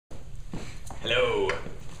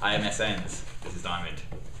I am S-Endz. This is Diamond.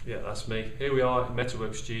 Yeah, that's me. Here we are at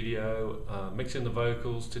Metalworks Studio, mixing the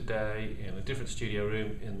vocals today in a different studio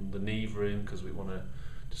room, in the Neve room, because we want to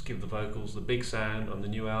just give the vocals the big sound on the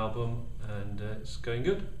new album, and it's going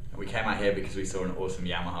good. And we came out here because we saw an awesome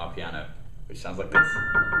Yamaha piano, which sounds like this.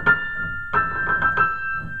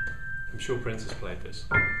 I'm sure Prince has played this.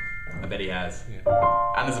 I bet he has. Yeah.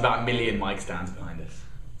 And there's about 1 million mic stands behind us.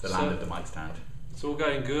 The land of the mic stand. It's all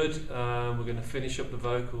going good. We're going to finish up the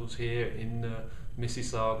vocals here in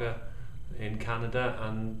Mississauga in Canada,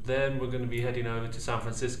 and then we're going to be heading over to San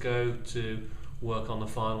Francisco to work on the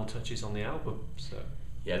final touches on the album. So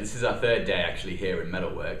yeah, this is our third day actually here in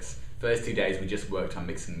Metalworks. First 2 days we just worked on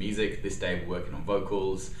mixing music. This day we're working on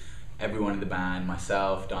vocals. Everyone in the band,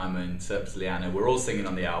 myself, Diamond, Serps, Liana, we're all singing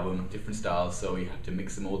on the album, different styles, so we have to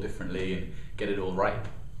mix them all differently and get it all right.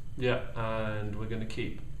 Yeah, and we're going to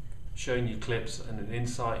keep showing you clips and an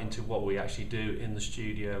insight into what we actually do in the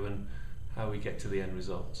studio and how we get to the end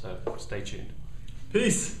result. So stay tuned.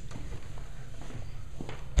 Peace!